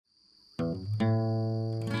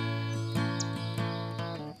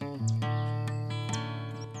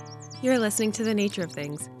You're listening to The Nature of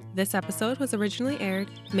Things. This episode was originally aired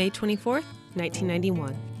May 24th,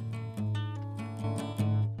 1991.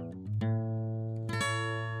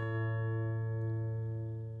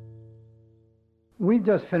 We've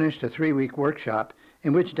just finished a 3-week workshop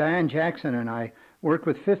in which Diane Jackson and I worked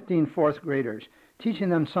with 15 fourth graders, teaching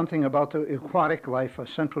them something about the aquatic life of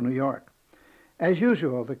Central New York. As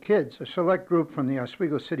usual, the kids, a select group from the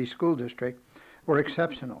Oswego City School District, were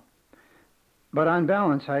exceptional. But on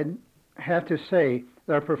balance, I'd have to say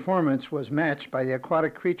their performance was matched by the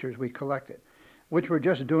aquatic creatures we collected, which were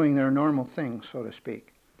just doing their normal things, so to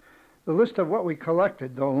speak. The list of what we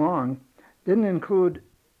collected, though long, didn't include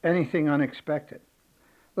anything unexpected.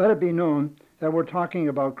 Let it be known that we're talking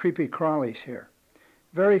about creepy crawlies here.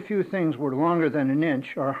 Very few things were longer than an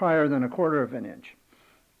inch or higher than a quarter of an inch.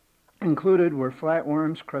 Included were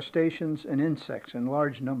flatworms, crustaceans, and insects in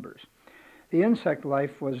large numbers. The insect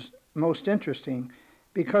life was most interesting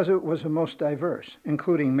because it was the most diverse,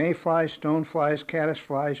 including mayflies, stoneflies,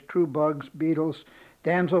 caddisflies, true bugs, beetles,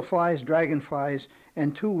 damselflies, dragonflies,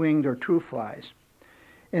 and two-winged or true flies.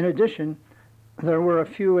 In addition, there were a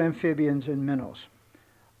few amphibians and minnows.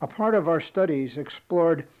 A part of our studies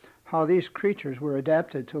explored how these creatures were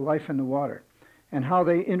adapted to life in the water and how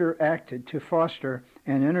they interacted to foster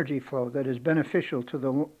an energy flow that is beneficial to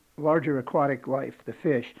the larger aquatic life, the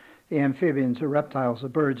fish, the amphibians, the reptiles, the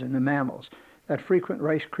birds, and the mammals that frequent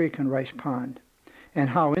Rice Creek and Rice Pond, and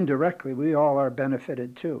how indirectly we all are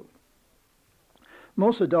benefited too.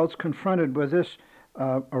 Most adults confronted with this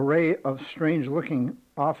array of strange-looking,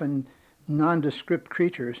 often nondescript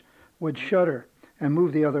creatures would shudder and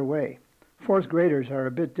move the other way. Fourth graders are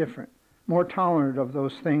a bit different, more tolerant of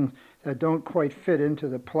those things that don't quite fit into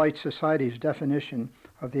the polite society's definition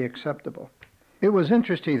of the acceptable. It was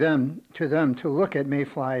interesting to them to look at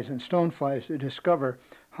mayflies and stoneflies to discover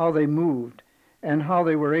how they moved and how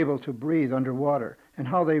they were able to breathe underwater and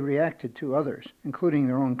how they reacted to others, including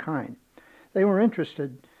their own kind. They were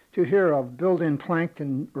interested to hear of built-in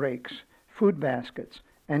plankton rakes, food baskets,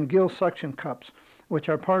 and gill suction cups, which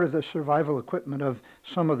are part of the survival equipment of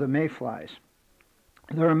some of the mayflies.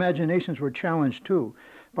 Their imaginations were challenged, too,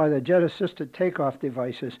 by the jet-assisted takeoff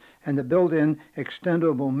devices and the built-in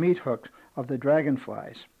extendable meat hooks of the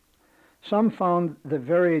dragonflies. Some found the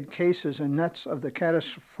varied cases and nets of the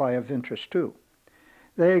caddisfly of interest, too.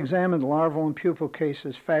 They examined larval and pupal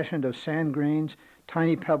cases fashioned of sand grains,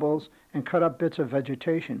 tiny pebbles, and cut-up bits of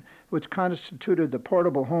vegetation, which constituted the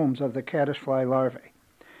portable homes of the caddisfly larvae.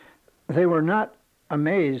 They were not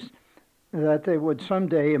amazed that they would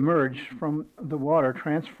someday emerge from the water,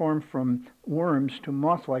 transform from worms to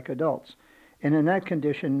moth-like adults, and in that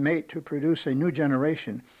condition mate to produce a new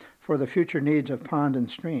generation for the future needs of pond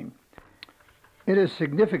and stream. It is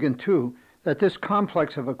significant, too, that this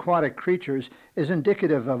complex of aquatic creatures is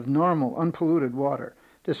indicative of normal, unpolluted water,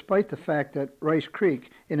 despite the fact that Rice Creek,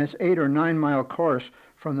 in its 8 or 9 mile course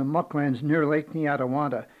from the mucklands near Lake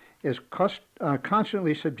Neotawanda, is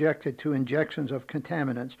constantly subjected to injections of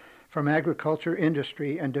contaminants from agriculture,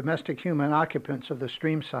 industry, and domestic human occupants of the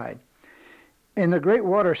stream side. In the great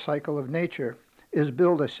water cycle of nature is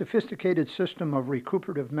built a sophisticated system of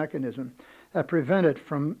recuperative mechanism that prevent it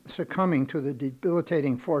from succumbing to the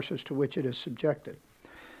debilitating forces to which it is subjected.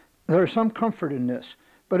 There is some comfort in this,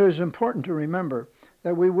 but it is important to remember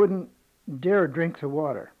that we wouldn't dare drink the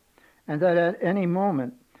water, and that at any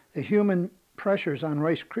moment the human pressures on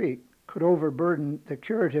Rice Creek could overburden the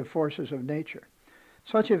curative forces of nature.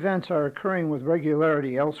 Such events are occurring with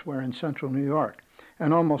regularity elsewhere in central New York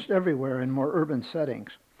and almost everywhere in more urban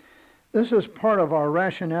settings. This is part of our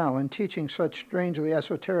rationale in teaching such strangely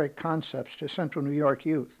esoteric concepts to central New York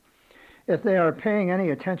youth. If they are paying any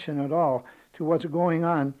attention at all to what's going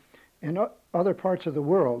on in other parts of the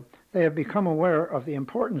world, they have become aware of the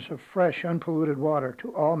importance of fresh, unpolluted water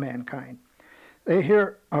to all mankind. They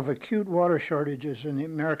hear of acute water shortages in the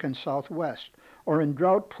American Southwest or in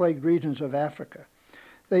drought-plagued regions of Africa.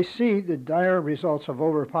 They see the dire results of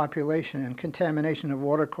overpopulation and contamination of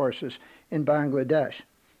watercourses in Bangladesh.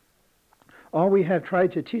 All we have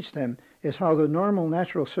tried to teach them is how the normal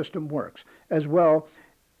natural system works, as well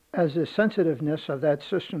as the sensitiveness of that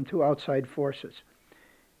system to outside forces.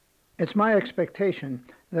 It's my expectation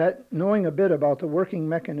that, knowing a bit about the working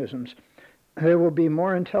mechanisms, they will be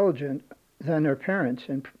more intelligent than their parents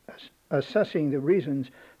in assessing the reasons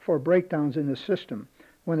for breakdowns in the system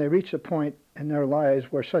when they reach a point in their lives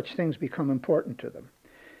where such things become important to them.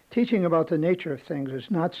 Teaching about the nature of things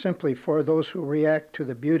is not simply for those who react to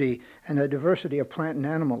the beauty and the diversity of plant and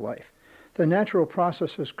animal life. The natural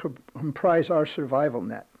processes comprise our survival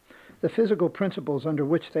net. the physical principles under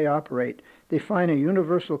which they operate define a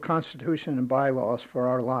universal constitution and bylaws for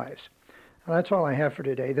our lives. Well, that's all I have for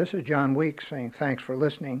today. This is John Weeks saying thanks for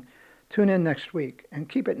listening. Tune in next week and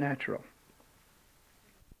keep it natural.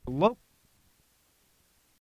 Hello.